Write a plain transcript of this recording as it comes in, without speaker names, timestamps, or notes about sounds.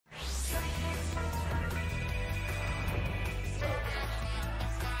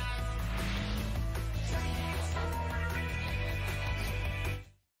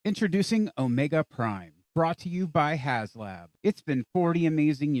Introducing Omega Prime, brought to you by HasLab. It's been 40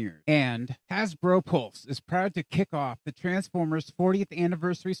 amazing years, and Hasbro Pulse is proud to kick off the Transformers 40th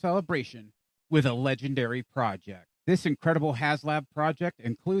anniversary celebration with a legendary project. This incredible HasLab project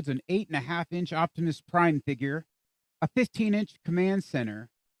includes an 8.5-inch Optimus Prime figure, a 15-inch command center,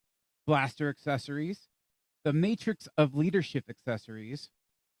 blaster accessories, the Matrix of Leadership accessories,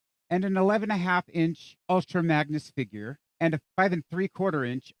 and an 11.5-inch Ultra Magnus figure, and a 5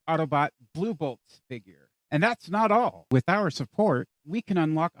 3/4-inch Autobot Blue Bolts figure. And that's not all. With our support, we can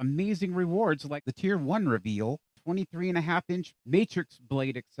unlock amazing rewards like the Tier 1 reveal, 23.5-inch Matrix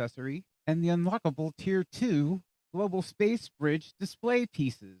Blade accessory, and the unlockable Tier 2 Global Space Bridge display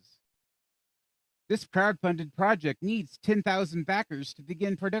pieces. This crowdfunded project needs 10,000 backers to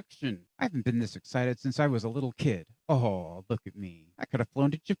begin production. I haven't been this excited since I was a little kid. Oh, look at me. I could have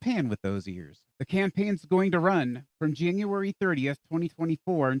flown to Japan with those ears. The campaign's going to run from January 30th,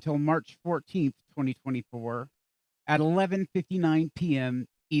 2024 until March 14th, 2024 at 11:59 p.m.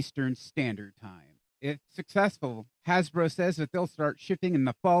 Eastern Standard Time. If successful, Hasbro says that they'll start shipping in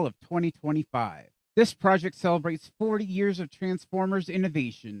the fall of 2025. This project celebrates 40 years of Transformers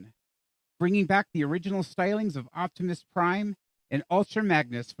innovation, bringing back the original stylings of Optimus Prime and Ultra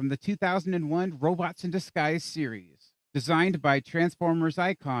Magnus from the 2001 Robots in Disguise series. Designed by Transformers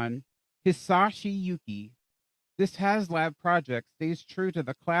icon Hisashi Yuki, this HasLab project stays true to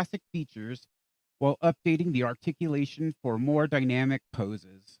the classic features while updating the articulation for more dynamic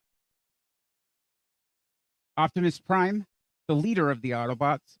poses. Optimus Prime, the leader of the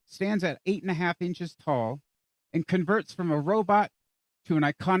Autobots, stands at 8.5 inches tall and converts from a robot to an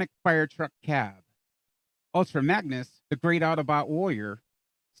iconic fire truck cab. Ultra Magnus, the great Autobot warrior,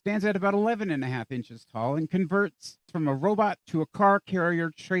 stands at about 11.5 inches tall and converts from a robot to a car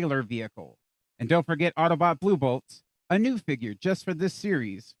carrier trailer vehicle. And don't forget Autobot Blue Bolts, a new figure just for this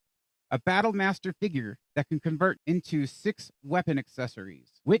series, a Battle Master figure that can convert into 6 weapon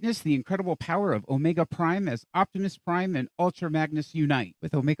accessories. Witness the incredible power of Omega Prime as Optimus Prime and Ultra Magnus unite,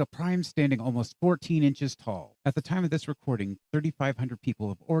 with Omega Prime standing almost 14 inches tall. At the time of this recording, 3,500 people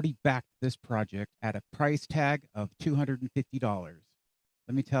have already backed this project at a price tag of $250.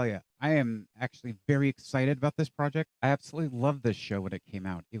 Let me tell you, I am actually very excited about this project. I absolutely loved this show when it came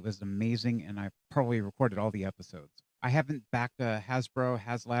out. It was amazing, and I probably recorded all the episodes. I haven't backed a Hasbro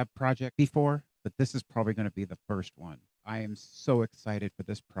HasLab project before, but this is probably going to be the first one. I am so excited for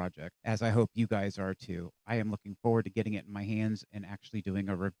this project, as I hope you guys are too. I am looking forward to getting it in my hands and actually doing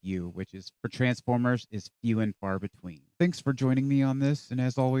a review, which is for Transformers is few and far between. Thanks for joining me on this, and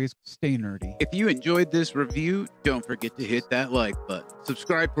as always, stay nerdy. If you enjoyed this review, don't forget to hit that like button.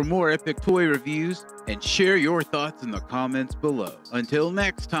 Subscribe for more epic toy reviews, and share your thoughts in the comments below. Until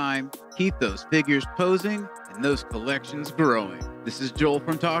next time, keep those figures posing and those collections growing. This is Joel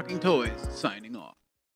from Talking Toys, signing off.